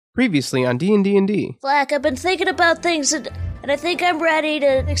Previously on D&D. Flack, I've been thinking about things, and I think I'm ready to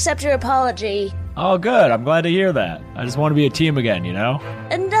accept your apology. Oh, good. I'm glad to hear that. I just want to be a team again, you know?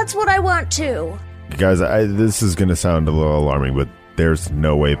 And that's what I want too. Guys, this is going to sound a little alarming, but there's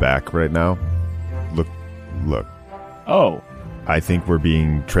no way back right now. Look. Oh. I think we're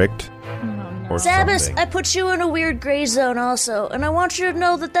being tricked. Or Zabas, something. I put you in a weird gray zone also, and I want you to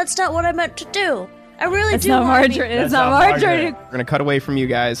know that that's not what I meant to do. I really It's do not want Margarine. to It's not Margarine. We're going to cut away from you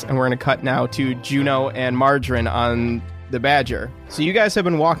guys, and we're going to cut now to Juno and Margarine on the Badger. So you guys have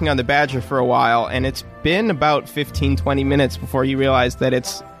been walking on the Badger for a while, and it's been about 15-20 minutes before you realize that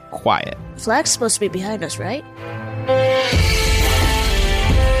it's quiet. Flack's supposed to be behind us, right?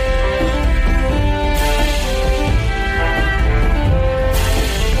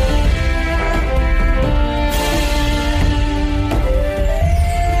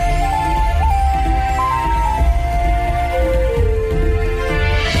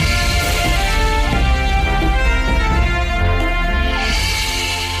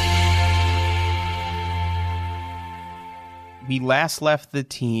 We last left the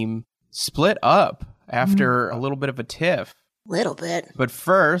team split up after a little bit of a tiff. Little bit. But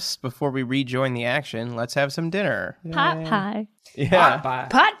first, before we rejoin the action, let's have some dinner. Pot pie. Yeah.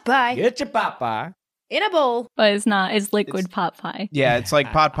 Pot pie. Get your pot pie. In a bowl. But it's not. It's liquid pot pie. Yeah, it's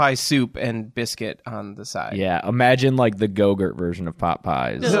like pot pie soup and biscuit on the side. Yeah, imagine like the Go-Gurt version of pot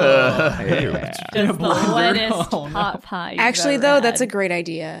pies. Yeah. Just the wettest pot pie. Actually, though, that's a great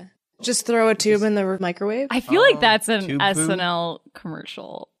idea. Just throw a tube in the microwave. I feel like that's an tube food? SNL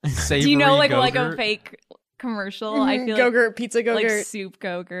commercial. Do you know like a fake commercial? I feel Go-Gurt, pizza like Go-Gurt. soup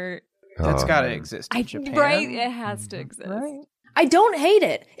Go-Gurt. That's Oh, got to man. exist in Japan. Right? It has to exist. I don't hate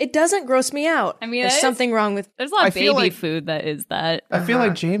it. It doesn't gross me out. I mean, there's it is- something wrong with... There's a lot I of feel baby like- food that is that. I feel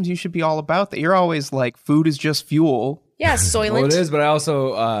like, James, you should be all about that. You're always like, food is just fuel. Yeah, Soylent. Well, it is, but I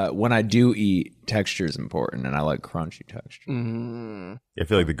also, when I do eat, texture is important, and I like crunchy texture. I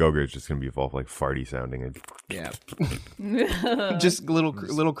feel like the Go-Gurt is just going to be evolved like farty sounding. And Yeah. Just little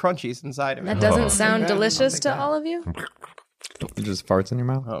crunchies inside of it. That doesn't sound delicious to all of you? It just farts in your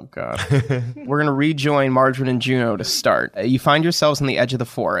mouth. Oh, God. We're going to rejoin Margarine and Juno to start. You find yourselves on the edge of the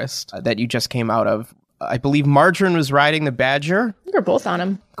forest that you just came out of. I believe Margarine was riding the Badger. You're both on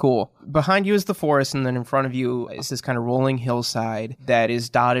him. Cool. Behind you is the forest, and then in front of you is this kind of rolling hillside that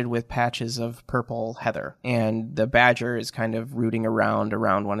is dotted with patches of purple heather. And the Badger is kind of rooting around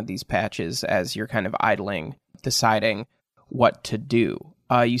one of these patches as you're kind of idling, deciding what to do.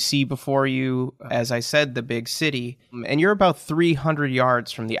 You see before you, as I said, the big city, and you're about 300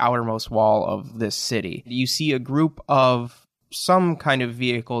 yards from the outermost wall of this city. You see a group of some kind of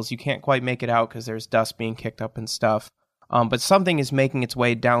vehicles. You can't quite make it out because there's dust being kicked up and stuff. But something is making its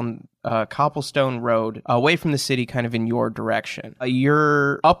way down Cobblestone Road, away from the city, kind of in your direction.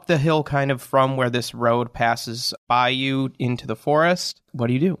 You're up the hill kind of from where this road passes by you into the forest. What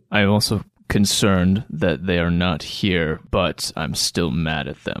do you do? I'm also concerned that they are not here, but I'm still mad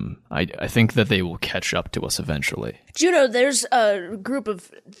at them. I think that they will catch up to us eventually. Juno, there's a group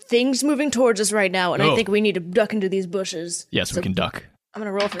of things moving towards us right now, and I Oh. think we need to duck into these bushes. Yes, we can duck. I'm going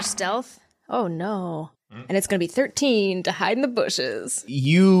to roll for stealth. Oh, no. And it's going to be 13 to hide in the bushes.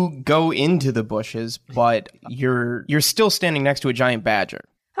 You go into the bushes, but you're still standing next to a giant badger.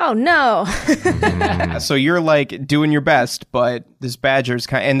 Oh, no. So you're like doing your best, but this badger's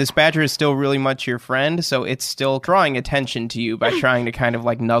this badger is still really much your friend, so it's still drawing attention to you by trying to kind of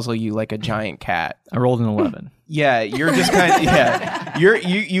like nuzzle you like a giant cat. I rolled an 11. Yeah, you're just kind of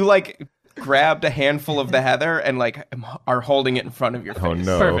you like grabbed a handful of the heather and like are holding it in front of your face. oh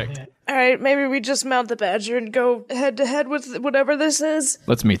no. Perfect. All right, maybe we just mount the badger and go head to head with whatever this is.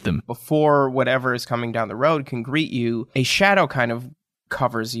 Let's meet them. Before whatever is coming down the road can greet you, a shadow kind of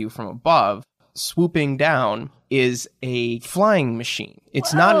covers you from above. Swooping down is a flying machine.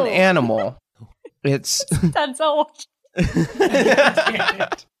 It's not an animal. It's That's all.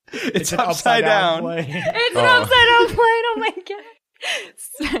 it's upside down. It's an upside down plane. Oh my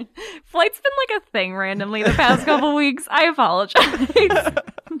god. Flight's been like a thing randomly the past couple weeks. I apologize.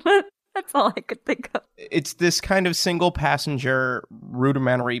 But that's all I could think of. It's this kind of single passenger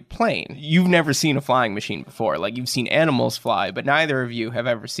rudimentary plane. You've never seen a flying machine before. Like, you've seen animals fly, but neither of you have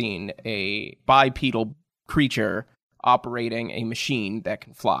ever seen a bipedal creature operating a machine that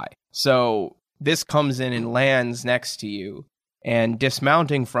can fly. So this comes in and lands next to you, and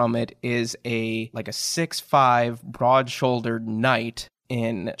dismounting from it is a 6'5" broad-shouldered knight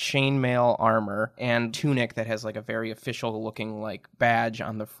in chainmail armor and tunic that has like a very official looking like badge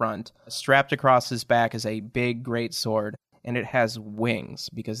on the front. Strapped across his back is a big great sword, and it has wings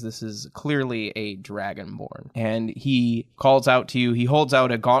because this is clearly a dragonborn. And he calls out to you. He holds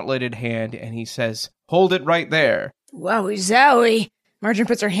out a gauntleted hand and he says, "Hold it right there." Wowie zowie. Margarine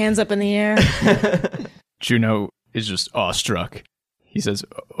puts her hands up in the air. Juno is just awestruck. He says,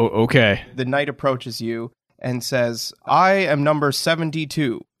 okay. The knight approaches you and says, "I am number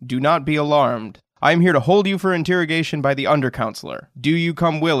 72. Do not be alarmed. I am here to hold you for interrogation by the undercounselor. Do you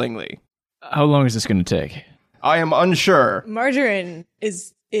come willingly?" How long is this going to take? "I am unsure." Margarine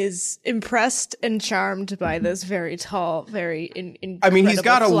is impressed and charmed by this very tall, very I mean, he's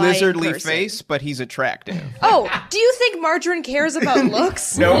got a flying lizardly person. face, but he's attractive. Oh, do you think Margarine cares about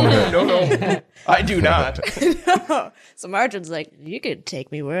looks? No. I do not. No. So Margarine's like, "You can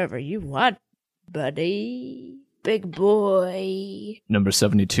take me wherever you want, buddy. Big boy." Number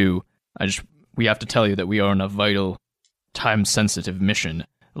 72. We have to tell you that we are on a vital, time-sensitive mission.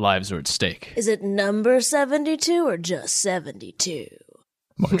 Lives are at stake. Is it number 72 or just 72?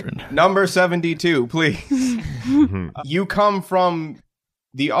 Margarine. Number 72, please. You come from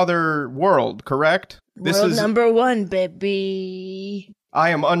the other world, correct? World number 1, baby. I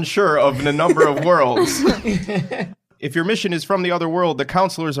am unsure of the number of worlds. If your mission is from the other world, the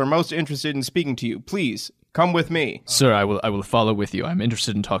counselors are most interested in speaking to you. Please, come with me. Sir, I will follow with you. I'm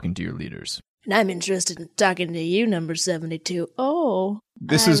interested in talking to your leaders. And I'm interested in talking to you, number 72. Oh,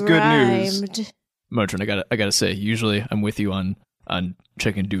 This I is good news. rhymed. Margarine, I gotta say, usually I'm with you on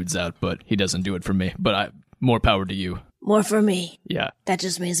checking dudes out, but he doesn't do it for me. But more power to you. More for me. Yeah. That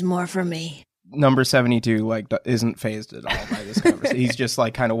just means more for me. Number 72, isn't phased at all by this conversation. He's just,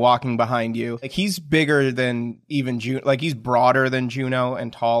 kind of walking behind you. He's bigger than even Juno. He's broader than Juno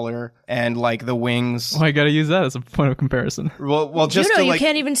and taller. And, the wings. Oh, I gotta use that as a point of comparison. Well, just Juno, to, you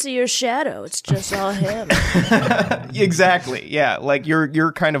can't even see your shadow. It's just all him. Exactly, yeah.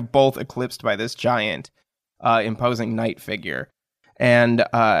 You're kind of both eclipsed by this giant, imposing knight figure. And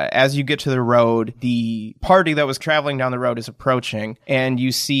as you get to the road, the party that was traveling down the road is approaching, and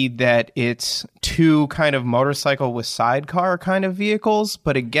you see that it's two kind of motorcycle with sidecar kind of vehicles,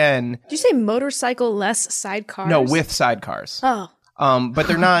 but again... Did you say motorcycle less sidecars? No, with sidecars. Oh. But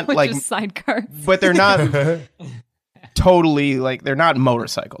they're not, Just sidecars. But they're not... totally, they're not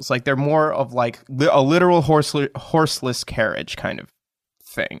motorcycles. They're more of, a literal horseless carriage kind of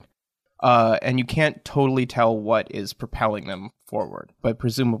thing. And you can't totally tell what is propelling them forward, but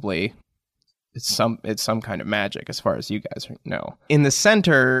presumably it's some kind of magic as far as you guys know. In the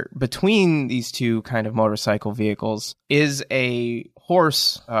center between these two kind of motorcycle vehicles is a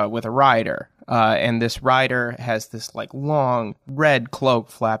horse with a rider. And this rider has this long red cloak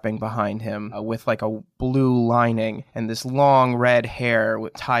flapping behind him with a blue lining and this long red hair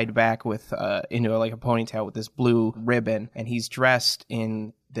tied back with into a ponytail with this blue ribbon. And he's dressed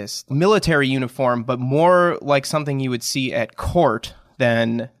in this military uniform, but more like something you would see at court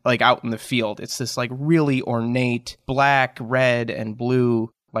than out in the field. It's this really ornate black, red, and blue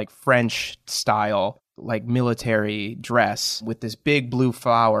French style military dress with this big blue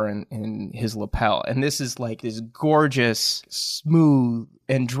flower in his lapel. And this is this gorgeous, smooth,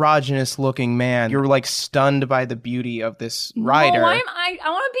 androgynous looking man. You're stunned by the beauty of this rider. No, why am I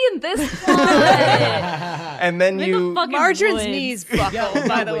want to be in this one. And then Margarine's knees buckle,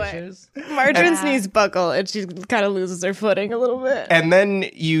 by the way. Margarine's knees buckle, and she kind of loses her footing a little bit. And then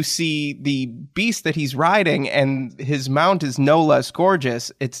you see the beast that he's riding, and his mount is no less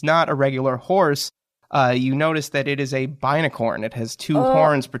gorgeous. It's not a regular horse. You notice that it is a binacorn. It has two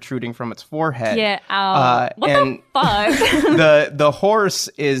horns protruding from its forehead. Yeah, what the fuck? The horse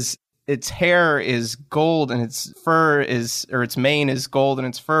its hair is gold and its mane is gold and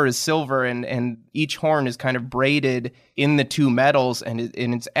its fur is silver, and each horn is kind of braided in the two metals, and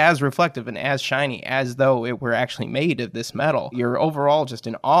it's as reflective and as shiny as though it were actually made of this metal. You're overall just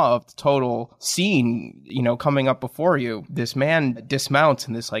in awe of the total scene, coming up before you. This man dismounts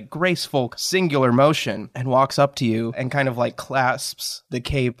in this graceful singular motion and walks up to you and kind of clasps the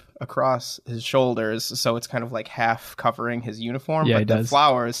cape across his shoulders, so it's kind of half covering his uniform, Yeah, but he the does.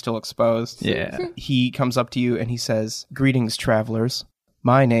 flower is still exposed. Yeah. He comes up to you and he says, "Greetings, travelers.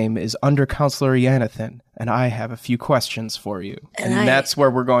 My name is Under-Counselor Yanathan, and I have a few questions for you." And that's where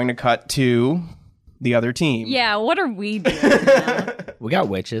we're going to cut to the other team. Yeah, what are we doing now? We got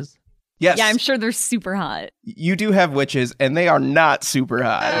witches. Yes. Yeah, I'm sure they're super hot. You do have witches, and they are not super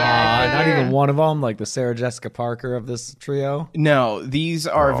hot. Not even one of them, the Sarah Jessica Parker of this trio. No, these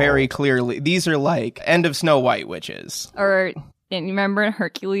are very clearly, these are end of Snow White witches. Or, you remember in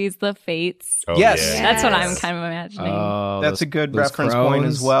Hercules, the Fates? Oh, Yes. yeah. That's what I'm kind of imagining. Oh, That's a good those reference point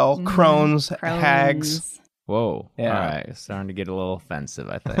as well. Crones, Crones. hags. Whoa. Yeah. All right. It's starting to get a little offensive,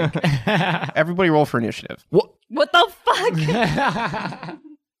 I think. Everybody roll for initiative. What? What the fuck?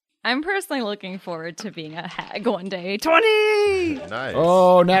 I'm personally looking forward to being a hag one day. 20! Nice.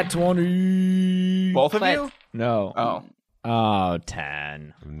 Oh, nat 20. Both of But- you? No. Oh. Oh,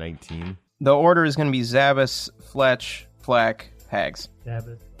 10. 19. The order is going to be Zabas, Fletch, Flack, Hags.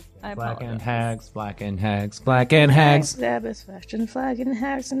 I Black and apologize. hags, black and hags, black and hags. Zabas, Fashion Flag, and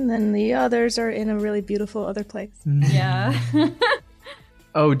Hags, and then the others are in a really beautiful other place. Yeah.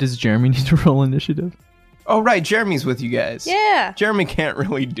 Oh, does Jeremy need to roll initiative? Oh, right. Jeremy's with you guys. Yeah. Jeremy can't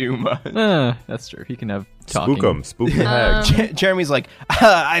really do much. That's true. He can have talking. Spook 'em. Spook the hags. Jeremy's like,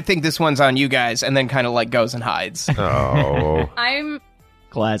 I think this one's on you guys, and then kind of like goes and hides. Oh. I'm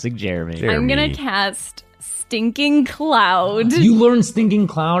Classic Jeremy. Jeremy. gonna cast Stinking Cloud. You learn Stinking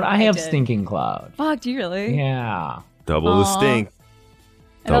Cloud? I have did. Stinking Cloud. Fuck, do you really? Yeah. Double the Aw. stink.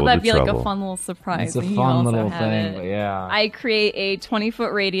 I thought Double that'd the be like a trouble. fun little surprise. It's a and you fun also little have thing, it. but yeah. I create a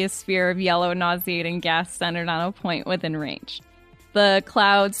 20-foot radius sphere of yellow, nauseating gas centered on a point within range. The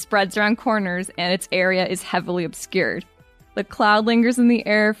cloud spreads around corners, and its area is heavily obscured. The cloud lingers in the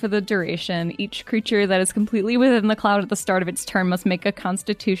air for the duration. Each creature that is completely within the cloud at the start of its turn must make a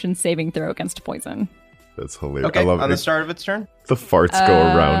Constitution saving throw against poison. That's hilarious. Okay, I love on the it. start of its turn? The farts go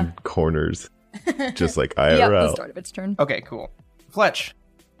around corners. Just like Yep, the IRL. start of its turn. Okay, cool. Fletch,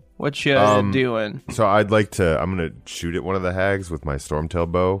 what you doing? So I'm going to shoot at one of the hags with my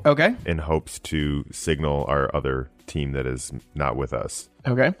Stormtail bow Okay, in hopes to signal our other team that is not with us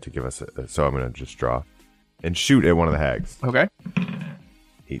okay, to give us so I'm going to just draw and shoot at one of the hags. okay.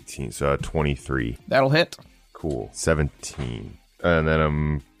 18, so 23. That'll hit. Cool. 17. And then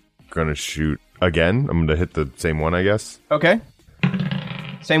I'm going to shoot again. I'm going to hit the same one, I guess. Okay.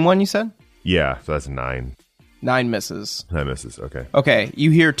 Same one you said? Yeah, so that's 9. 9 misses. That misses. Okay. Okay,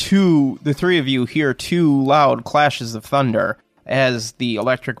 you hear the three of you hear two loud clashes of thunder as the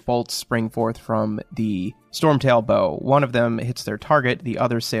electric bolts spring forth from the Stormtail bow. One of them hits their target, the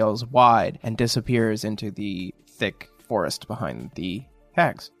other sails wide and disappears into the thick forest behind the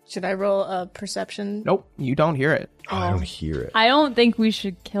hags. Should I roll a perception? Nope, you don't hear it. Oh, I don't hear it. I don't think we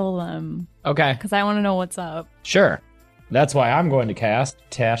should kill them, Okay. because I want to know what's up. Sure. That's why I'm going to cast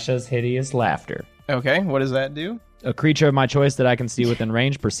Tasha's Hideous Laughter. Okay, what does that do? A creature of my choice that I can see within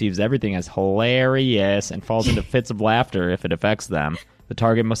range perceives everything as hilarious and falls into fits of laughter if it affects them. The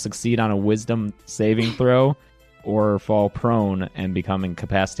target must succeed on a wisdom saving throw or fall prone and become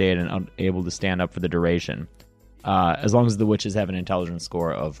incapacitated and unable to stand up for the duration. As long as the witches have an intelligence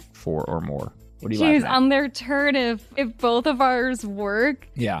score of 4 or more. What are you Jeez, laughing at? on their turn, if both of ours work,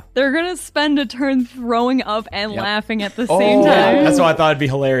 Yeah. they're gonna spend a turn throwing up and Yep. laughing at the same Yeah, time. that's why I thought it'd be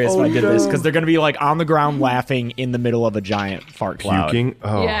hilarious if I did this, because they're going to be like on the ground laughing in the middle of a giant fart cloud. Puking?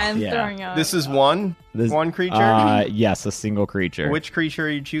 Oh. Yeah, and Yeah. throwing up. This is one creature? Yes, a single creature. Which creature are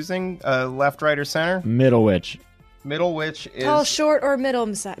you choosing? Left, right, or center? Middle witch. Middle witch is Tall, short, or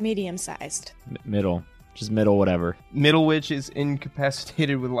medium sized? Middle. Just middle, whatever. middle witch is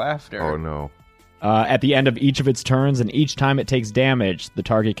incapacitated with laughter. Oh, no. At the end of each of its turns, and each time it takes damage, the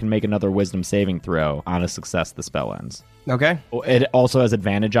target can make another wisdom saving throw. On a success, the spell ends. Okay. It also has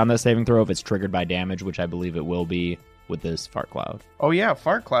advantage on that saving throw if it's triggered by damage, which I believe it will be with this fart cloud. Oh yeah,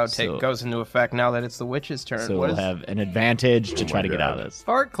 fart cloud So- goes into effect now that it's the witch's turn. So What we'll is have an advantage to Oh try my to get God. out of this.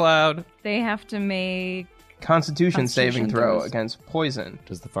 Fart cloud. They have to make. Constitution saving Constitution throw throws. against poison?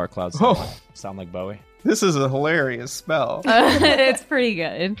 Does the fart cloud Oh. sound like Bowie? This is a hilarious spell. It's pretty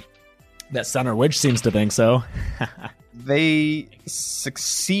good. That center witch seems to think so. They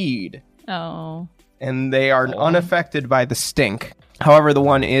succeed, Oh. and they are unaffected by the stink. However, the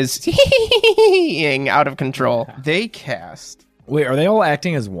one is out of control. They cast. Wait, are they all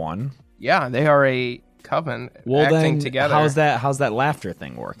acting as one? Yeah, they are a coven Well, acting then together. how's that laughter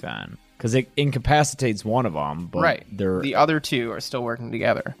thing work then? Because it incapacitates one of them, but Right. they're The other two are still working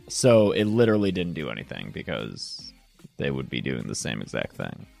together. so it literally didn't do anything because they would be doing the same exact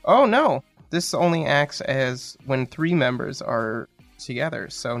thing. Oh no, this only acts as when 3 members are together.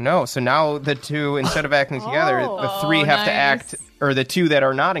 So no, so now the 2 instead of acting together, the 3 have to act, or the 2 that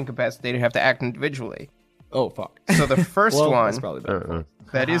are not incapacitated have to act individually. Oh fuck! So the first Well, one that's probably better.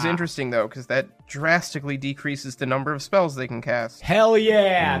 that is interesting though, because that drastically decreases the number of spells they can cast. Hell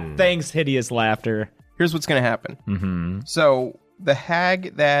yeah! Thanks, hideous laughter. Here's what's going to happen. Mm-hmm. So the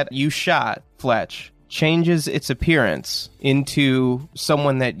hag that you shot, Fletch, changes its appearance into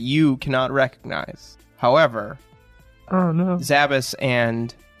someone that you cannot recognize. However, Zabas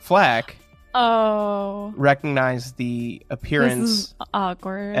and Flack Oh. recognize the This appearance is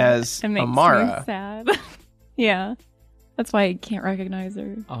awkward. as it makes Amara. me sad. Yeah. That's why I can't recognize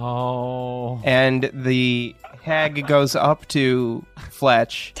her. Oh, and the hag goes up to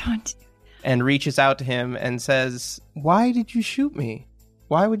Fletch Don't. and reaches out to him and says, "Why did you shoot me?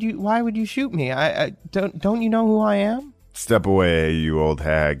 Why would you shoot me? I don't you know who I am?" Step away, you old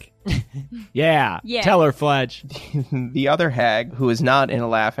hag. Yeah. Yeah. Tell her, Fletch. The other hag, who is not in a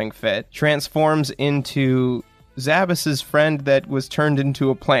laughing fit, transforms into Zabas's friend that was turned into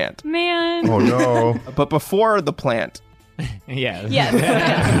a plant. Man. Oh no. But before the plant, Yeah. Yes.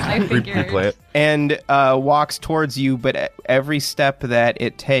 I figured. Replay it. and walks towards you, but at every step that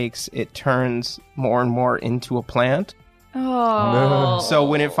it takes, it turns more and more into a plant. Oh. So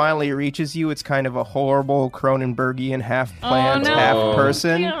when it finally reaches you, it's kind of a horrible Cronenbergian half plant, no. half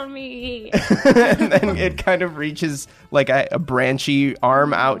person. Kill me. And then it kind of reaches like a branchy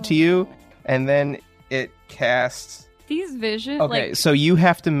arm out to you, and then it casts. These visions. Okay, so you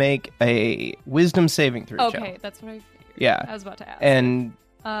have to make a wisdom saving throw. Okay, that's what I figured. Yeah. I was about to ask. And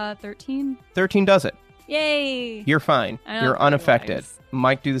 13. 13 does it. Yay. You're fine. I know You're pretty unaffected. wise.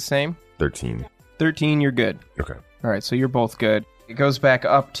 Mike, do the same. 13. 13, you're good. Okay. All right, so you're both good. It goes back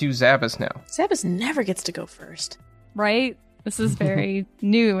up to Zabas now. Zabas never gets to go first. Right? This is very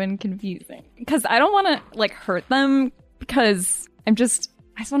new and confusing. Because I don't want to, like, hurt them because I just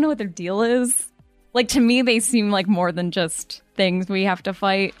want to know what their deal is. Like, to me, they seem like more than just things we have to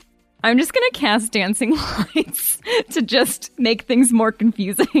fight. I'm just going to cast Dancing Lights to just make things more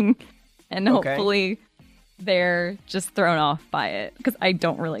confusing. And Okay. hopefully they're just thrown off by it. Because I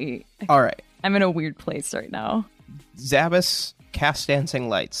don't really... All right. I'm in a weird place right now. Zabas casts dancing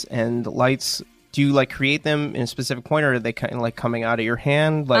lights, and lights, do you like create them in a specific point, or are they kind of like coming out of your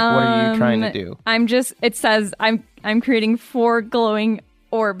hand? Like, what are you trying to do? It says I'm creating 4 glowing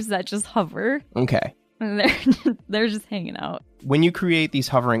orbs that just hover. Okay. And they're just hanging out. When you create these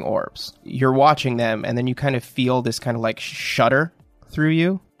hovering orbs, you're watching them, and then you kind of feel this kind of like shudder through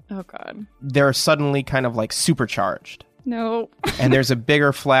you. Oh god. They're suddenly kind of like supercharged, No. and there's a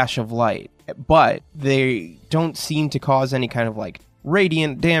bigger flash of light, but they don't seem to cause any kind of like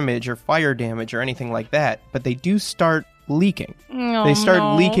radiant damage or fire damage or anything like that, but they do start leaking. Oh, They start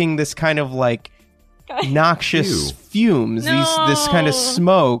no. leaking this kind of like noxious Ew. fumes, this kind of No.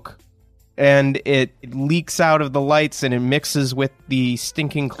 smoke, and it leaks out of the lights and it mixes with the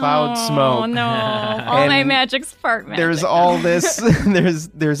stinking cloud Oh smoke. no. All my And magic's fart magic. There's all this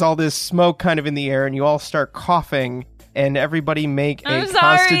there's all this smoke kind of in the air, and you all start coughing, and everybody make I'm a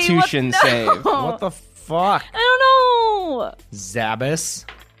sorry. constitution What? No. save. What the fuck? I don't know. Zabas?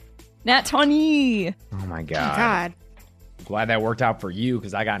 Nat 20. Oh my god. God. Glad that worked out for you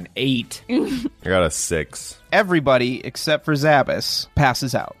because I got an 8. I got a 6. Everybody except for Zabas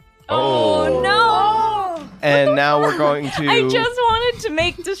passes out. Oh, no. And now we're going to I just wanted to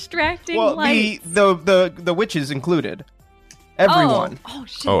make distracting well, lights. the witches included. Everyone Oh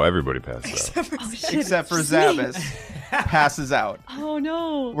shit. Oh, everybody passed out. except for Zabas passes out. Oh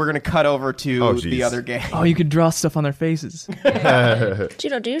no. We're gonna cut over to Oh, the jeez. other game. Oh, you could draw stuff on their faces.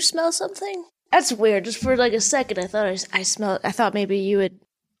 Gino, do you smell something? That's weird. Just for like a second, I thought I smelled. I thought maybe you had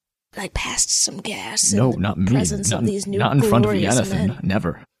like passed some gas. No, in the not me. Presence Not, of these new not in front of glorious Yanathan. men.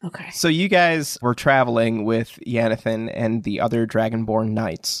 Never. Okay. So you guys were traveling with Yanathan and the other Dragonborn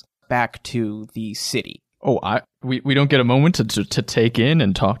knights back to the city. Oh, we don't get a moment to take in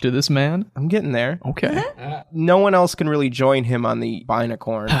and talk to this man? I'm getting there. Okay. No one else can really join him on the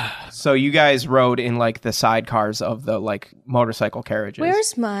Binacorn. So you guys rode in like the sidecars of the like motorcycle carriages.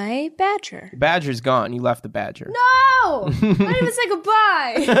 Where's my badger? Badger's gone. You left the Badger. No! I didn't even say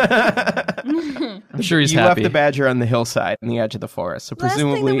goodbye. I'm sure he's you happy. left the Badger on the hillside on the edge of the forest. So Last thing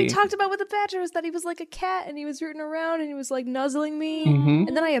that we presumably talked about with the badger was that he was like a cat and he was rooting around and he was like nuzzling me. Mhm.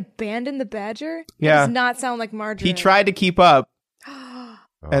 And then I abandoned the badger. Yeah. That does not sound like Marjorie. he tried to keep up,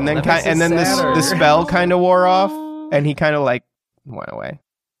 and then that makes it the sadder. spell kind of wore off, and he kind of like went away.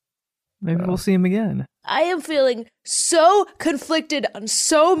 Maybe we'll see him again. I am feeling so conflicted on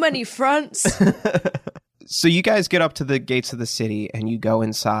so many fronts. So you guys get up to the gates of the city and you go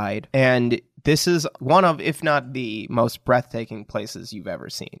inside, and this is one of, if not the most breathtaking places you've ever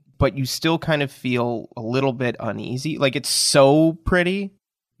seen. But you still kind of feel a little bit uneasy. Like, it's so pretty.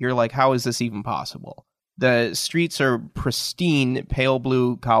 You're like, how is this even possible? The streets are pristine, pale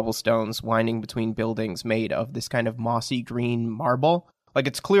blue cobblestones winding between buildings made of this kind of mossy green marble. Like,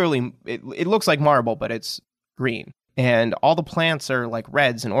 it's clearly, it looks like marble, but it's green. And all the plants are like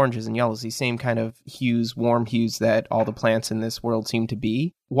reds and oranges and yellows, these same kind of hues, warm hues that all the plants in this world seem to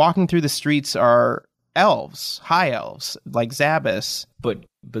be. Walking through the streets are elves, high elves, like Zabas, But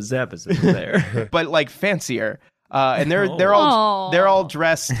Zabas is there. but like fancier. And they're all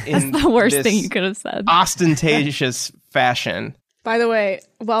dressed in That's the worst this thing you could have said. ostentatious fashion. By the way,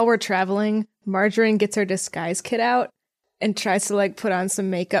 while we're traveling, Margarine gets her disguise kit out and tries to like put on some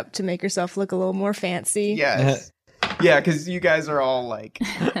makeup to make herself look a little more fancy. Yes. Yeah, because you guys are all like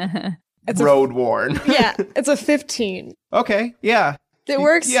It's road worn. Yeah, it's a 15. Okay, yeah. It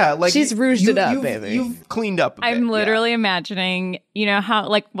works. Yeah, like she's rouged it up, you've, baby. You've cleaned up a bit, I'm yeah. literally imagining, you know, how,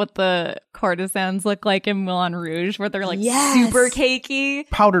 like, what the courtesans look like in Moulin Rouge, where they're, like, Yes. super cakey.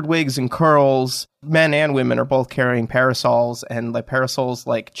 Powdered wigs and curls. Men and women are both carrying parasols, and the parasols,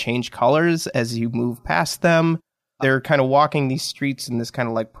 like, change colors as you move past them. They're kind of walking these streets in this kind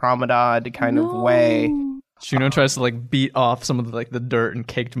of, like, promenade kind of way. Juno tries to like beat off some of the, like the dirt and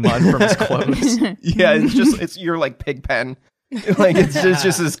caked mud from his clothes. Yeah, it's your, like, pig pen. Like, it's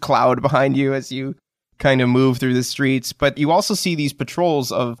just this cloud behind you as you kind of move through the streets. But you also see these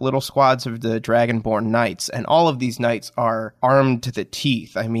patrols of little squads of the Dragonborn Knights, and all of these knights are armed to the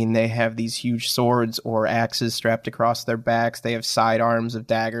teeth. I mean, they have these huge swords or axes strapped across their backs. They have sidearms of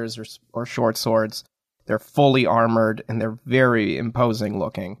daggers or short swords. They're fully armored, and they're very imposing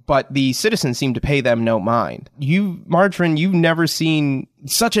looking. But the citizens seem to pay them no mind. Margarine, you've never seen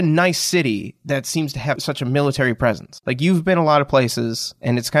such a nice city that seems to have such a military presence. Like, you've been a lot of places,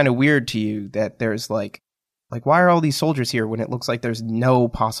 and it's kind of weird to you that there's like, why are all these soldiers here when it looks like there's no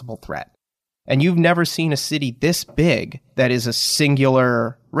possible threat? And you've never seen a city this big that is a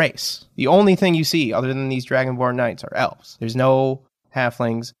singular race. The only thing you see other than these Dragonborn Knights are elves. There's no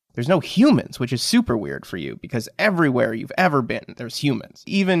halflings. There's no humans, which is super weird for you, because everywhere you've ever been, there's humans.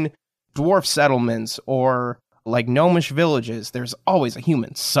 Even dwarf settlements or, like, gnomish villages, there's always a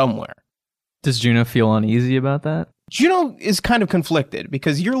human somewhere. Does Juno feel uneasy about that? Juno is kind of conflicted,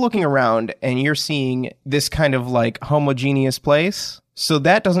 because you're looking around and you're seeing this kind of, like, homogeneous place. So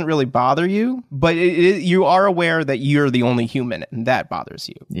that doesn't really bother you, but you are aware that you're the only human, and that bothers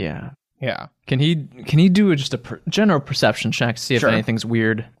you. Yeah. Yeah. Can he do just a general perception check to see if Sure. anything's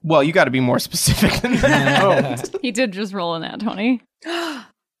weird? Well, you got to be more specific than that. He did just roll in that, 20.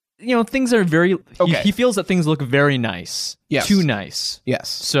 You know, things are very... Okay. He feels that things look very nice. Yes. Too nice. Yes.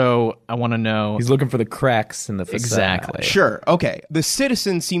 So I want to know... He's looking for the cracks in the facade. Exactly. Sure. Okay. The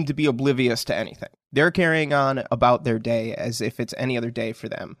citizens seem to be oblivious to anything. They're carrying on about their day as if it's any other day for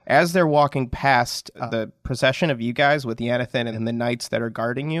them. As they're walking past the procession of you guys with Yanathan and the knights that are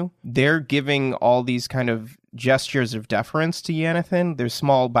guarding you, they're giving all these kind of gestures of deference to Yanathan. There's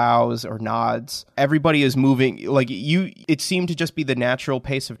small bows or nods. Everybody is moving. Like, it seemed to just be the natural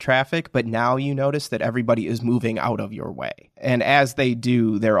pace of traffic, but now you notice that everybody is moving out of your way. And as they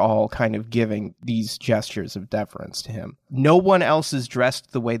do, they're all kind of giving these gestures of deference to him. No one else is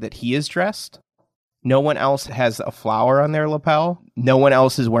dressed the way that he is dressed. No one else has a flower on their lapel. No one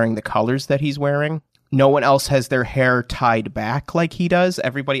else is wearing the colors that he's wearing. No one else has their hair tied back like he does.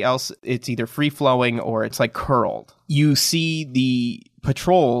 Everybody else, it's either free-flowing or it's like curled. You see the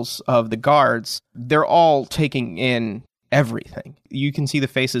patrols of the guards. They're all taking in everything. You can see the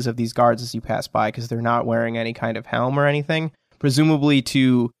faces of these guards as you pass by because they're not wearing any kind of helm or anything, presumably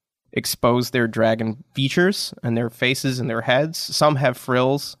to expose their dragon features and their faces and their heads. Some have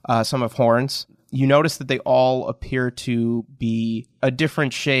frills, some have horns. You notice that they all appear to be a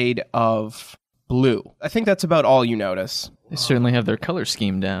different shade of blue. I think that's about all you notice. They certainly have their color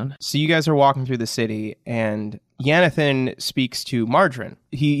scheme down. So you guys are walking through the city, and Yanathan speaks to Margarine.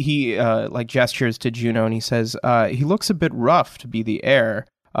 He like gestures to Juno, and he says, he looks a bit rough to be the heir,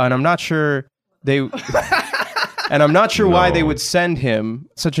 and I'm not sure they... And I'm not sure why they would send him,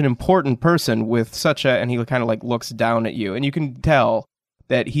 such an important person, with such a... And he kind of like looks down at you, and you can tell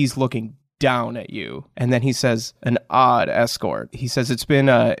that he's looking down at you. And then he says, an odd escort. He says, it's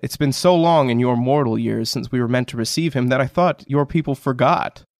been so long in your mortal years since we were meant to receive him that I thought your people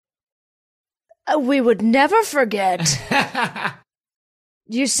forgot. We would never forget.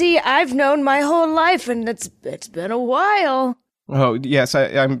 You see, I've known my whole life, and it's been a while. Oh, yes,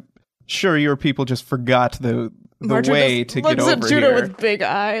 I'm sure your people just forgot the Margarine way to get looks over at Juno here. with big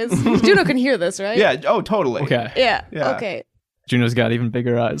eyes. Juno can hear this, right? Yeah, oh, totally. Okay. Yeah. Yeah. Okay. Juno's got even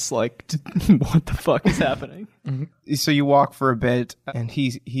bigger eyes. Like, what the fuck is happening? So you walk for a bit, and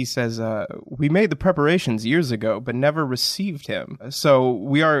he says, we made the preparations years ago, but never received him. So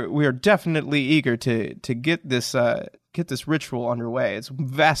we are definitely eager to get this ritual underway. It's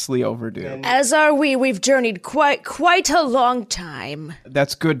vastly overdue. As are we. We've journeyed quite a long time.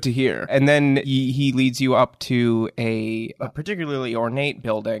 That's good to hear. And then he leads you up to a particularly ornate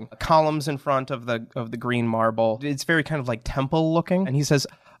building, columns in front of the green marble. It's very kind of like temple looking. And he says,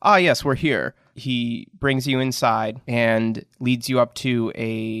 ah, yes, we're here. He brings you inside and leads you up to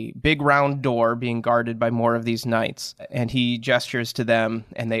a big round door being guarded by more of these knights. And he gestures to them,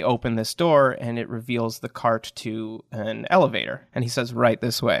 and they open this door, and it reveals the cart to an elevator. And he says, right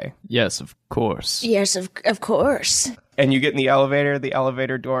this way. Yes, of course. Yes, of course. And you get in the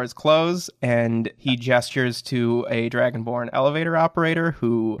elevator doors close, and he gestures to a Dragonborn elevator operator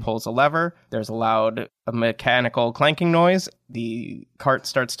who pulls a lever. There's a mechanical clanking noise. The cart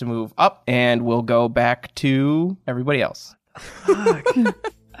starts to move up, and we'll go back to everybody else.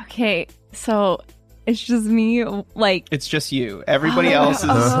 Okay, so it's just me, like... It's just you. Everybody else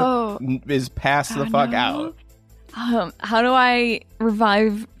is passed the fuck out. How do I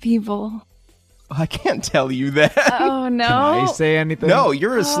revive people? I can't tell you that. Oh, no. Can I say anything? No,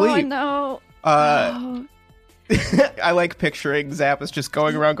 you're asleep. Oh, no. I like picturing Zappos just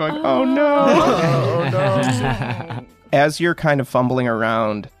going around going, oh no. Oh no. As you're kind of fumbling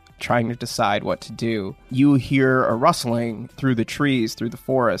around trying to decide what to do, you hear a rustling through the trees, through the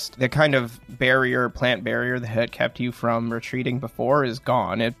forest. The kind of plant barrier that had kept you from retreating before is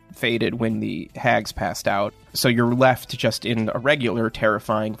gone. It faded when the hags passed out. So you're left just in a regular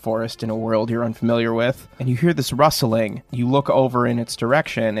terrifying forest in a world you're unfamiliar with. And you hear this rustling. You look over in its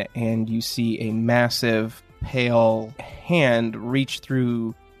direction and you see a massive, pale hand reach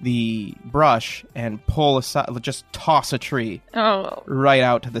through the brush and pull aside, just toss a tree right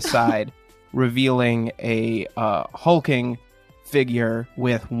out to the side, revealing a hulking figure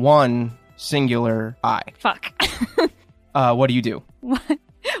with one singular eye. Fuck. What do you do?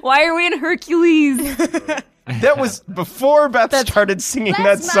 Why are we in Hercules? That was before Beth started singing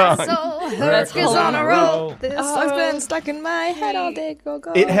that song. Hercules on a roll. This song's been stuck in my head all day. Go.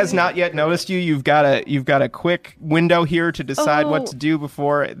 It has not yet noticed you. You've got a quick window here to decide what to do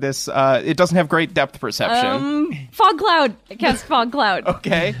before this. It doesn't have great depth perception. Fog cloud. I cast fog cloud.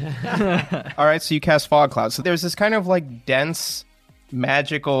 Okay. All right. So you cast fog cloud. So there's this kind of like dense,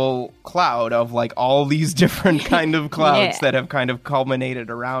 magical cloud of like all these different kind of clouds that have kind of culminated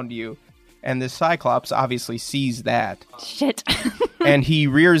around you. And this Cyclops obviously sees that. Shit. And he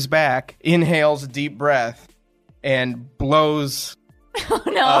rears back, inhales a deep breath, and blows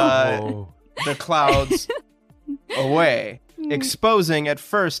the clouds away, exposing at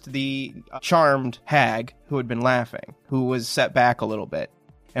first the charmed hag who had been laughing, who was set back a little bit.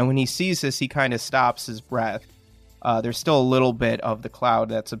 And when he sees this, he kind of stops his breath. There's still a little bit of the cloud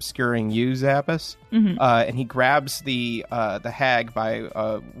that's obscuring you, Zappos. Mm-hmm. And he grabs the hag by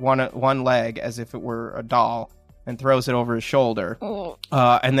one leg as if it were a doll and throws it over his shoulder.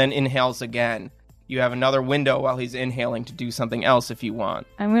 And then inhales again. You have another window while he's inhaling to do something else if you want.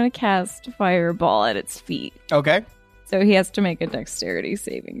 I'm going to cast Fireball at its feet. Okay. So he has to make a dexterity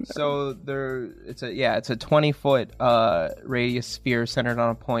saving throw. So it's a 20-foot radius sphere centered on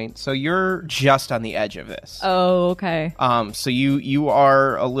a point. So you're just on the edge of this. Oh, okay. So you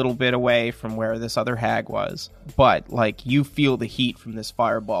are a little bit away from where this other hag was, but like you feel the heat from this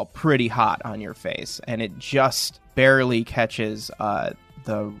fireball pretty hot on your face, and it just barely catches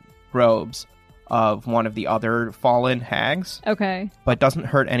the robes of one of the other fallen hags. Okay. But doesn't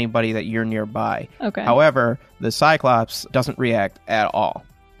hurt anybody that you're nearby. Okay. However, the Cyclops doesn't react at all.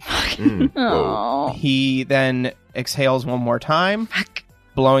 Oh. He then exhales one more time,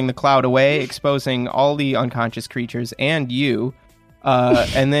 blowing the cloud away, exposing all the unconscious creatures and you.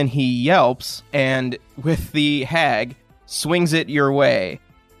 And then he yelps, and with the hag, swings it your way.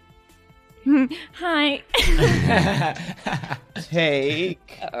 Hi.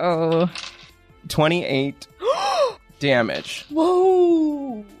 Take 28 damage.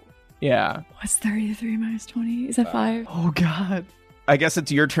 Whoa. Yeah. What's 33 minus 20? Is that 5? Oh, God. I guess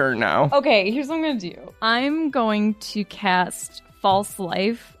it's your turn now. Okay, here's what I'm going to do. I'm going to cast False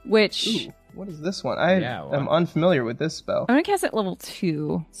Life, which... Ooh, what is this one? I'm unfamiliar with this spell. I'm going to cast it at level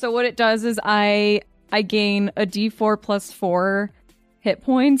 2. So what it does is I gain a d4 plus 4 hit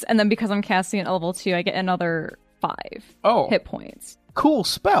points, and then because I'm casting it at level 2, I get another 5 hit points. Cool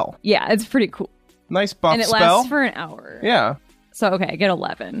spell. Yeah, it's pretty cool. Nice buff spell. And it lasts for an hour. Yeah. So, okay, I get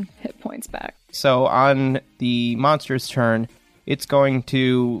 11 hit points back. So on the monster's turn, it's going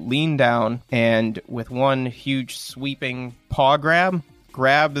to lean down and with one huge sweeping paw grab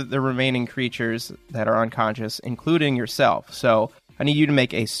the remaining creatures that are unconscious, including yourself. So I need you to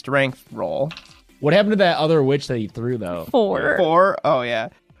make a strength roll. What happened to that other witch that he threw, though? 4. 4? Oh, yeah.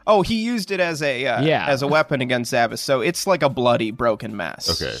 Oh, he used it as a weapon against Zappos, so it's like a bloody, broken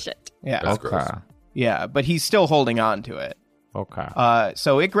mess. Okay. Shit. Yeah. That's gross. Yeah, but he's still holding on to it. Okay.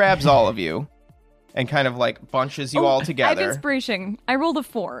 So it grabs all of you and kind of like bunches you all I together. have inspiration. I rolled a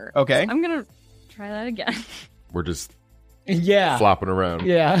 4. Okay. So I'm going to try that again. We're just Yeah. flopping around.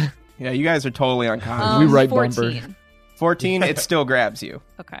 Yeah. Yeah, you guys are totally unconscious. We right 14. bumper. 14, it still grabs you.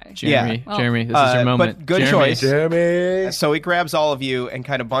 Okay. Jeremy, Yeah. Jeremy, this is your moment. But good Jeremy. choice. Jeremy. So it grabs all of you and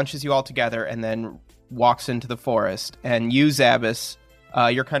kind of bunches you all together and then walks into the forest. And you, Zabbis,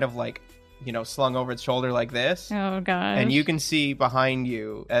 you're kind of like slung over its shoulder like this. Oh, gosh. And you can see behind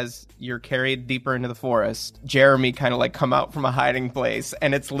you, as you're carried deeper into the forest, Jeremy kind of like come out from a hiding place,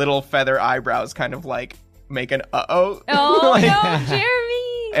 and its little feather eyebrows kind of like make an uh-oh. Oh, like, no,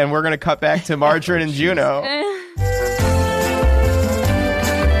 Jeremy! And we're going to cut back to Margarine and Juno.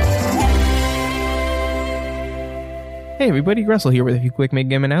 Hey everybody, Russell here with a few quick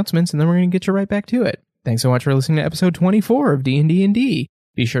mid-game announcements, and then we're going to get you right back to it. Thanks so much for listening to episode 24 of D&D&D.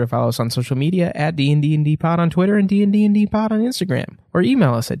 Be sure to follow us on social media at D&D&D-Pod on Twitter and D&D&D-Pod on Instagram, or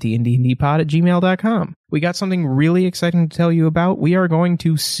email us at dndndpod@gmail.com. We got something really exciting to tell you about. We are going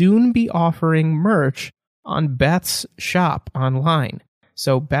to soon be offering merch on Beth's shop online.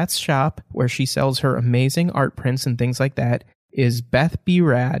 So Beth's shop, where she sells her amazing art prints and things like that, is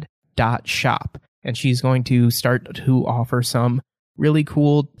bethbrad.shop. And she's going to start to offer some really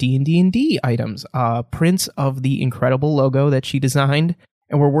cool D&D items, prints of the incredible logo that she designed.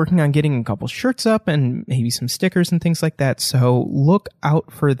 And we're working on getting a couple shirts up and maybe some stickers and things like that. So look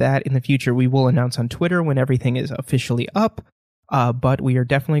out for that in the future. We will announce on Twitter when everything is officially up. But we are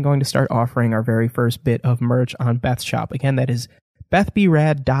definitely going to start offering our very first bit of merch on Beth's shop. Again, that is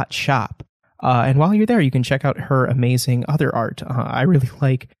bethbrad.shop. And while you're there, you can check out her amazing other art. I really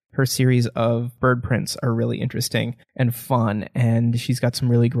like her series of bird prints are really interesting and fun, and she's got some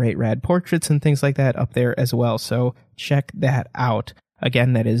really great rad portraits and things like that up there as well, so check that out.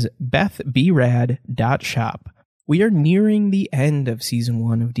 Again, that is bethbrad.shop. We are nearing the end of Season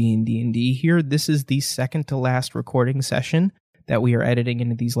 1 of D&D here. This is the second to last recording session that we are editing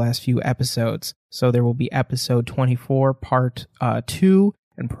into these last few episodes. So there will be episode 24, part 2,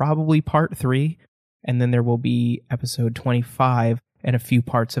 and probably part 3, and then there will be episode 25, and a few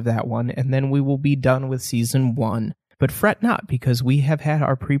parts of that one, and then we will be done with Season 1. But fret not, because we have had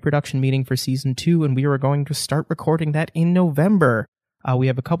our pre-production meeting for Season 2, and we are going to start recording that in November. We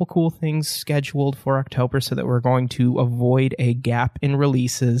have a couple cool things scheduled for October so that we're going to avoid a gap in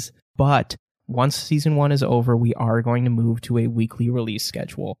releases, but once Season 1 is over, we are going to move to a weekly release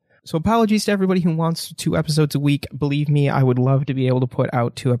schedule. So apologies to everybody who wants 2 episodes a week. Believe me, I would love to be able to put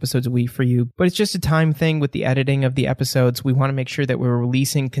out 2 episodes a week for you, but it's just a time thing with the editing of the episodes. We want to make sure that we're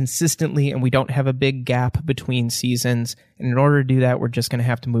releasing consistently and we don't have a big gap between seasons. And in order to do that, we're just going to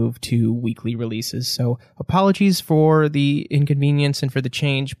have to move to weekly releases. So apologies for the inconvenience and for the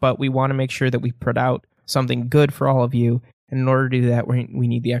change, but we want to make sure that we put out something good for all of you. And in order to do that, we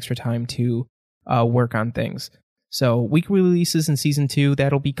need the extra time to work on things. So weekly releases in Season 2,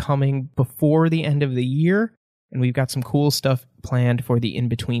 that'll be coming before the end of the year, and we've got some cool stuff planned for the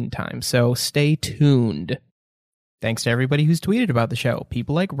in-between time, so stay tuned. Thanks to everybody who's tweeted about the show.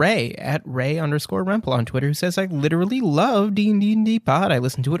 People like Ray, at Ray_Rempel on Twitter, who says, I literally love D&D Pod. I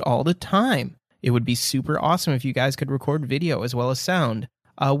listen to it all the time. It would be super awesome if you guys could record video as well as sound.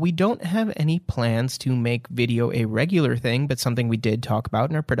 We don't have any plans to make video a regular thing, but something we did talk about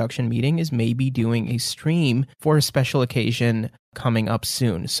in our production meeting is maybe doing a stream for a special occasion coming up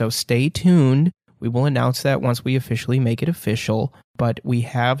soon. So stay tuned. We will announce that once we officially make it official, but we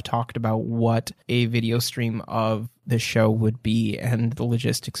have talked about what a video stream of the show would be and the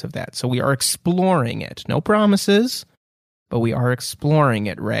logistics of that. So we are exploring it. No promises, but we are exploring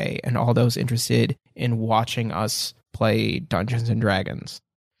it, Ray, and all those interested in watching us play Dungeons and Dragons.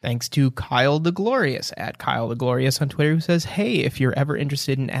 Thanks to Kyle the Glorious, at Kyle the Glorious on Twitter, who says, hey, if you're ever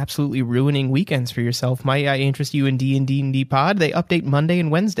interested in absolutely ruining weekends for yourself, might I interest you in D&D Pod? They update Monday and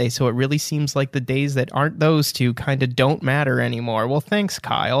Wednesday, so it really seems like the days that aren't those two kind of don't matter anymore. Well, thanks,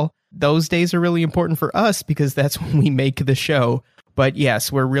 Kyle. Those days are really important for us because that's when we make the show. But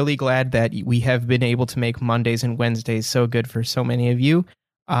yes, we're really glad that we have been able to make Mondays and Wednesdays so good for so many of you.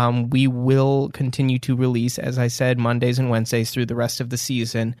 We will continue to release, as I said, Mondays and Wednesdays through the rest of the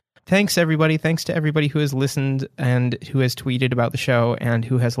season. Thanks, everybody. Thanks to everybody who has listened and who has tweeted about the show and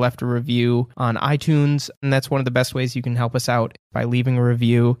who has left a review on iTunes. And that's one of the best ways you can help us out, by leaving a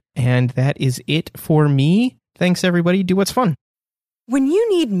review. And that is it for me. Thanks, everybody. Do what's fun. When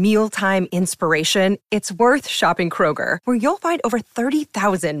you need mealtime inspiration, it's worth shopping Kroger, where you'll find over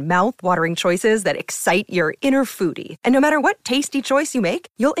 30,000 mouth-watering choices that excite your inner foodie. And no matter what tasty choice you make,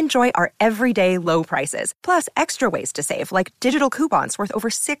 you'll enjoy our everyday low prices, plus extra ways to save, like digital coupons worth over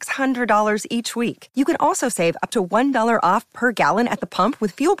 $600 each week. You can also save up to $1 off per gallon at the pump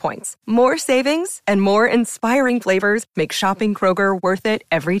with fuel points. More savings and more inspiring flavors make shopping Kroger worth it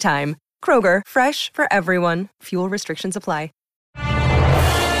every time. Kroger, fresh for everyone. Fuel restrictions apply.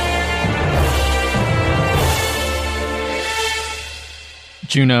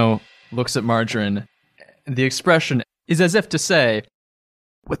 Juno looks at Margarine. The expression is as if to say,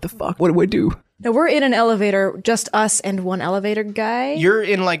 what the fuck? What do I do? Now we're in an elevator, just us and one elevator guy. You're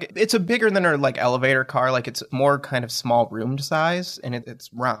in like, it's a bigger than a like elevator car. Like it's more kind of small room size and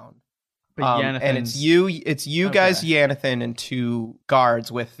it's round. And it's you guys, Yanathan, and 2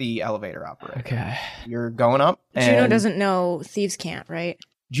 guards with the elevator operator. Okay. You're going up. And Juno doesn't know thieves can't, right?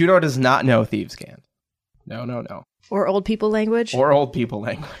 Juno does not know thieves can't. No. Or old people language. Or old people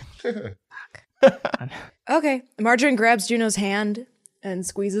language. Okay. Margarine grabs Juno's hand and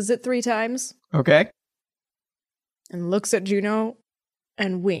squeezes it 3 times Okay. and looks at Juno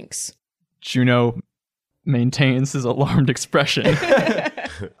and winks. Juno maintains his alarmed expression.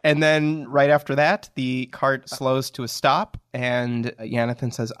 And then right after that, the cart slows to a stop, and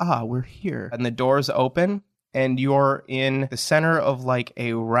Yanathan says, we're here. And the doors open, and you're in the center of like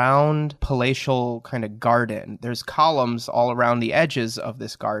a round palatial kind of garden. There's columns all around the edges of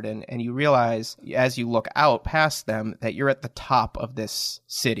this garden, and you realize as you look out past them that you're at the top of this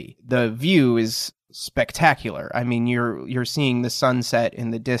city. The view is spectacular. I mean, you're seeing the sunset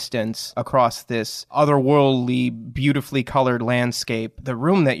in the distance across this otherworldly, beautifully colored landscape. The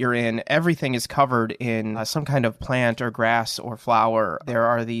room that you're in, everything is covered in some kind of plant or grass or flower. There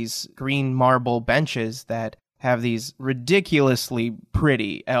are these green marble benches that have these ridiculously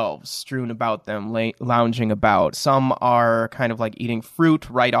pretty elves strewn about them, lounging about. Some are kind of like eating fruit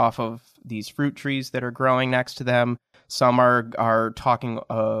right off of these fruit trees that are growing next to them. Some are talking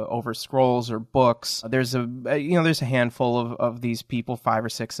over scrolls or books. There's a handful of these people, 5 or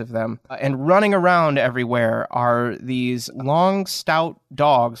 6 of them, and running around everywhere are these long, stout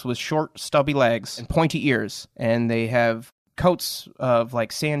dogs with short, stubby legs and pointy ears, and they have coats of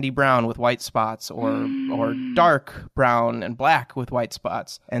like sandy brown with white spots or dark brown and black with white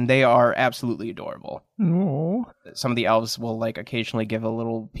spots, and they are absolutely adorable. Aww. Some of the elves will like occasionally give a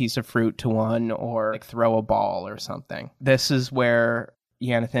little piece of fruit to one or like throw a ball or something. This is where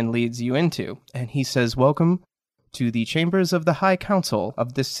Yanathan leads you into, and he says, "Welcome to the chambers of the High Council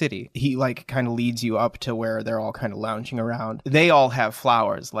of this city." He like kind of leads you up to where they're all kind of lounging around. They all have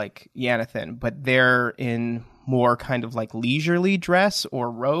flowers like Yanathan, but they're in more kind of like leisurely dress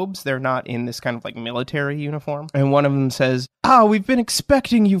or robes. They're not in this kind of like military uniform. And one of them says, we've been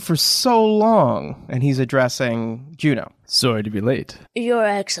expecting you for so long. And he's addressing Juno. Sorry to be late. Your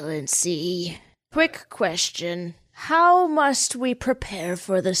Excellency. Quick question. How must we prepare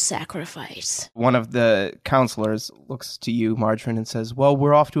for the sacrifice? One of the counselors looks to you, Margarine, and says, well,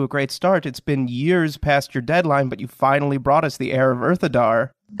 we're off to a great start. It's been years past your deadline, but you finally brought us the heir of Earthadar.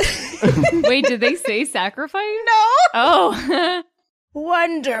 Wait, did they say sacrifice? No! Oh.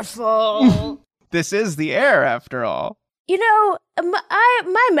 Wonderful. This is the heir, after all. You know,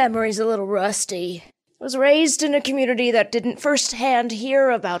 my memory's a little rusty. I was raised in a community that didn't firsthand hear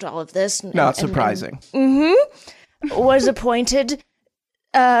about all of this. Not surprising. Was appointed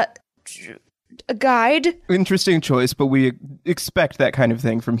a guide. Interesting choice, but we expect that kind of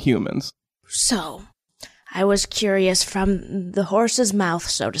thing from humans. So, I was curious from the horse's mouth,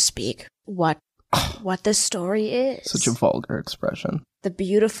 so to speak, what this story is. Such a vulgar expression. The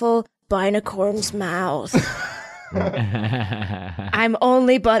beautiful binacorn's mouth. I'm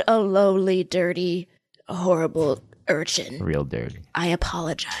only but a lowly, dirty, horrible urchin. Real dirty. I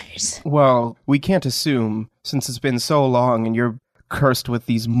apologize. Well, we can't assume, since it's been so long and you're cursed with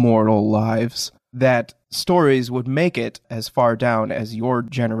these mortal lives, that stories would make it as far down as your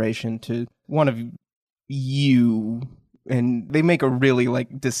generation to one of you. And they make a really,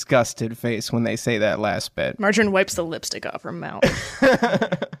 like, disgusted face when they say that last bit. Margarine wipes the lipstick off her mouth.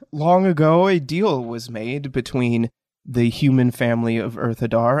 Long ago, a deal was made between the human family of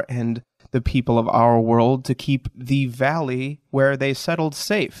Earthadar and the people of our world to keep the valley where they settled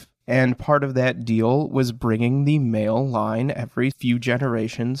safe. And part of that deal was bringing the male line every few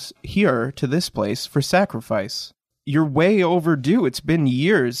generations here to this place for sacrifice. You're way overdue. It's been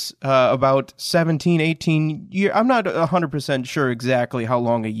years, about 17, 18 years. I'm not 100% sure exactly how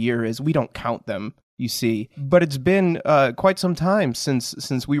long a year is. We don't count them, you see. But it's been quite some time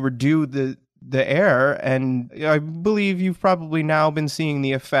since we were due the heir, and I believe you've probably now been seeing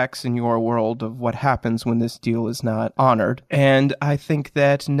the effects in your world of what happens when this deal is not honored. And I think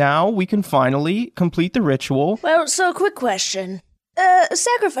that now we can finally complete the ritual. Well, so quick question.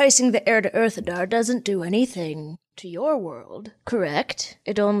 Sacrificing the heir to Earthadar doesn't do anything to your world, correct?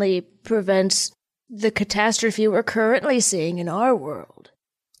 It only prevents the catastrophe we're currently seeing in our world.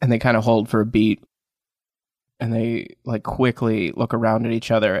 And they kind of hold for a beat, and they like quickly look around at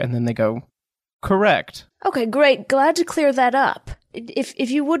each other, and then they go, correct. Okay, great. Glad to clear that up. If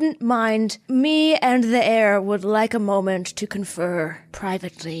you wouldn't mind, me and the heir would like a moment to confer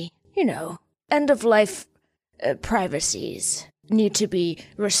privately. You know, end-of-life privacies need to be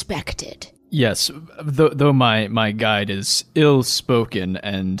respected. Yes, though my guide is ill-spoken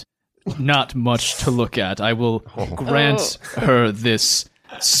and not much to look at, I will grant her this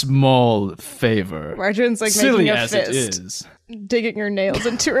small favor. Marjorie's like Silly making a as fist, it is. digging her nails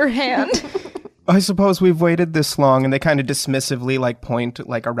into her hand. I suppose we've waited this long, and they kind of dismissively like point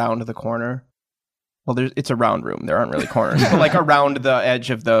like around the corner. Well, it's a round room. There aren't really corners, but like around the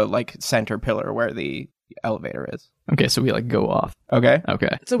edge of the like center pillar where the elevator is. Okay, so we like go off. Okay.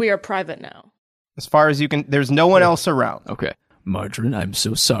 Okay. So we are private now. As far as you can, there's no one else around. Okay. Margarine, I'm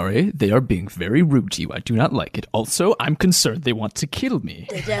so sorry. They are being very rude to you. I do not like it. Also, I'm concerned they want to kill me.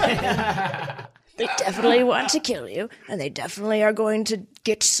 They definitely want to kill you, and they definitely are going to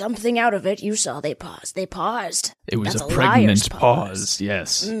get something out of it. You saw they paused. They paused. It was That's a liar's pregnant pause,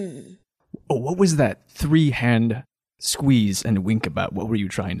 yes. Oh, what was that 3-hand squeeze and wink about? What were you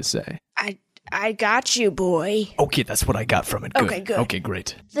trying to say? I got you, boy. Okay, that's what I got from it. Good. Okay, good. Okay,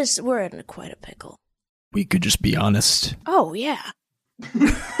 great. We're in quite a pickle. We could just be honest. Oh, yeah.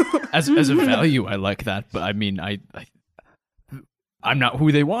 As a value, I like that, but I mean, I'm not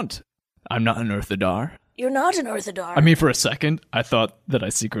who they want. I'm not an Earthadar. You're not an Earthadar. I mean, for a second, I thought that I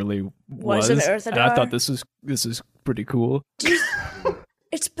secretly was an Earthadar? and I thought this is pretty cool.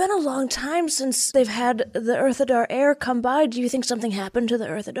 It's been a long time since they've had the Earthadar heir come by. Do you think something happened to the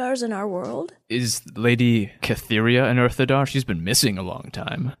Earthadars in our world? Is Lady Catheria an Earthadar? She's been missing a long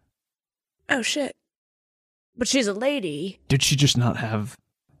time. Oh, shit. But she's a lady. Did she just not have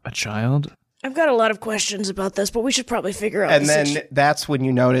a child? I've got a lot of questions about this, but we should probably figure out And then that's when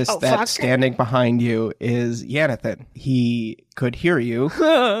you notice that fuck. standing behind you is Yanathan. He could hear you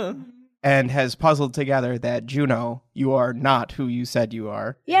and has puzzled together that, Juno, you are not who you said you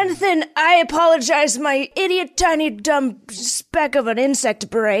are. Yanathan, I apologize, my idiot, tiny, dumb speck of an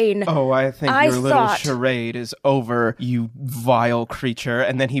insect brain. Oh, I think I your little thought- charade is over, you vile creature.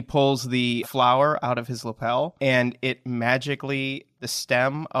 And then he pulls the flower out of his lapel, and it magically, the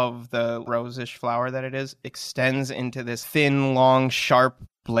stem of the rosish flower that it is, extends into this thin, long, sharp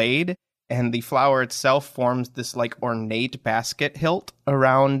blade. And the flower itself forms this like ornate basket hilt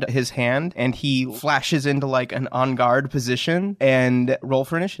around his hand, and he flashes into like an on guard position and roll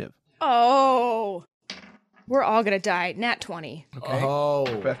for initiative. Oh. We're all gonna die. Nat 20. Okay. Oh.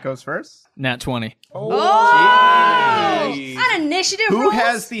 Beth goes first. Nat 20. Oh! Jeez. On initiative Who rolls?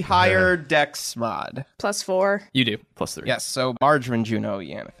 has the higher dex mod? +4. You do. +3. Yes, so Margarine, Juno,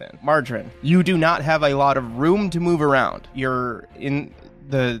 Yanathan. Margarine, you do not have a lot of room to move around. You're in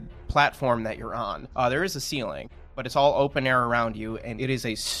the platform that you're on. There is a ceiling, but it's all open air around you, and it is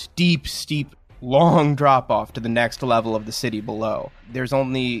a steep, long drop off to the next level of the city below. There's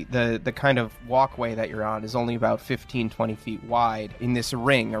only the kind of walkway that you're on is only about 15-20 feet wide in this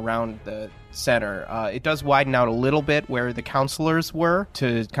ring around the center. It does widen out a little bit where the counselors were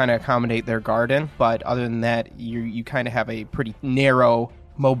to kind of accommodate their garden, but other than that, you kind of have a pretty narrow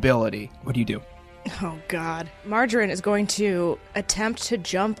mobility. What do you do? Oh, God. Margarine is going to attempt to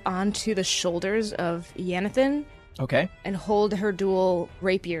jump onto the shoulders of Yanathan Okay. and hold her dual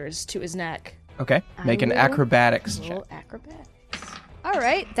rapiers to his neck. Okay. Make an acrobatics check. Roll acrobatics. All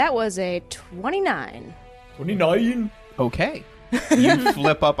right, that was a 29. 29. Okay. You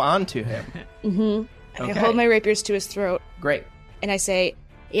flip up onto him. I Okay. hold my rapiers to his throat, Great. and I say,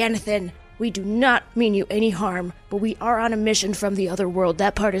 Yanathan, we do not mean you any harm, but we are on a mission from the other world.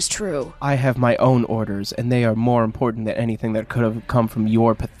 That part is true. I have my own orders, and they are more important than anything that could have come from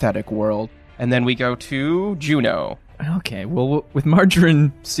your pathetic world. And then we go to Juno. Okay, well, with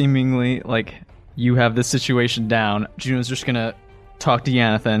Margarine seemingly, like, you have this situation down, Juno's just gonna talk to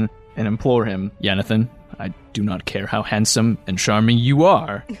Yanathan and implore him, Yanathan, I do not care how handsome and charming you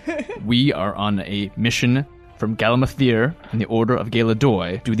are. We are on a mission from Galamathir and the Order of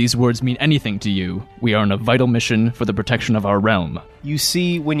Galadoi. Do these words mean anything to you? We are on a vital mission for the protection of our realm. You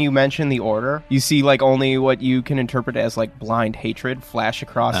see, when you mention the order, you see, like, only what you can interpret as, like, blind hatred flash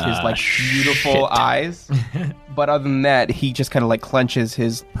across his, like, beautiful shit. eyes. But other than that, he just kind of, like, clenches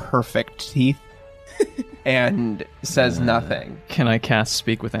his perfect teeth and says nothing. Can I cast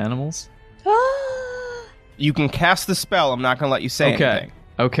Speak with Animals? You can cast the spell. I'm not going to let you say anything.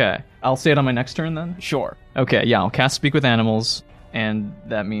 Okay. I'll say it on my next turn then? Sure. Okay, yeah, I'll cast Speak with Animals, and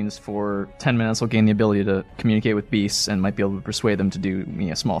that means for 10 minutes I'll gain the ability to communicate with beasts and might be able to persuade them to do me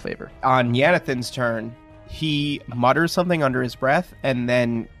a small favor. On Yanathan's turn, he mutters something under his breath and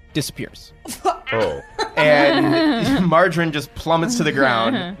then disappears. Oh. And Margarine just plummets to the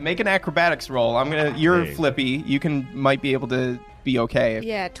ground. Make an acrobatics roll. You're Hey. flippy. Might be able to be okay.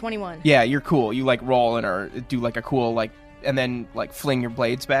 yeah, 21. Yeah, you're cool. You like roll and or do like a cool like, and then like fling your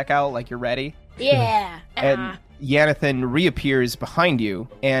blades back out like you're ready. Yeah. And Yanathan reappears behind you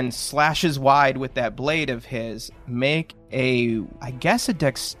and slashes wide with that blade of his. Make a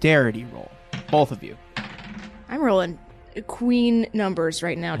dexterity roll. Both of you. I'm rolling queen numbers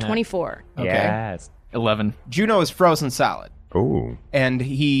right now. 24. Okay. Yes. 11. Juno is frozen solid. Oh. And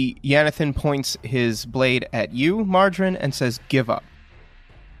Yanathan points his blade at you, Margarine, and says, give up.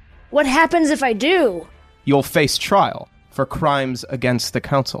 What happens if I do? You'll face trial for crimes against the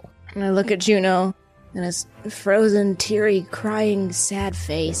council. And I look at Juno and his frozen, teary, crying, sad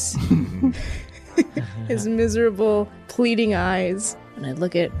face. His miserable, pleading eyes. And I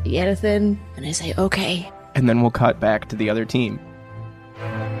look at Yanathan and I say, okay. And then we'll cut back to the other team.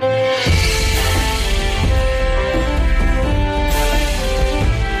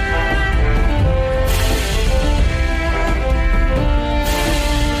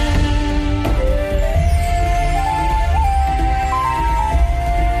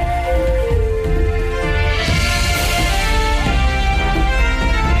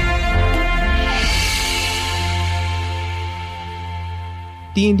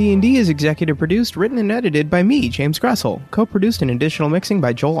 D&D is executive produced, written and edited by me, James Gressel. Co-produced and additional mixing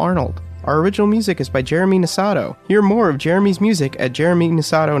by Joel Arnold. Our original music is by Jeremy Nisato. Hear more of Jeremy's music at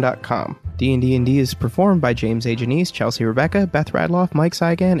jeremynisato.com. D&D is performed by James A. Janice, Chelsea Rebecca, Beth Radloff, Mike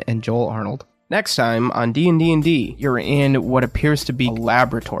Saigan, and Joel Arnold. Next time on D&D, you're in what appears to be a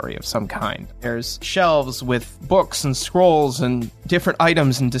laboratory of some kind. There's shelves with books and scrolls and different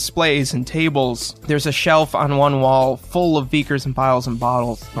items and displays and tables. There's a shelf on one wall full of beakers and vials and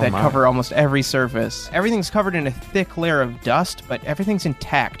bottles that cover almost every surface. Everything's covered in a thick layer of dust, but everything's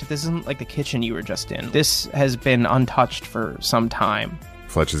intact. This isn't like the kitchen you were just in. This has been untouched for some time.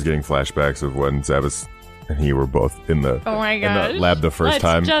 Fletch is getting flashbacks of when Zavis and he were both in the Oh my gosh. lab the first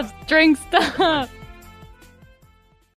time. Let's just drink stuff.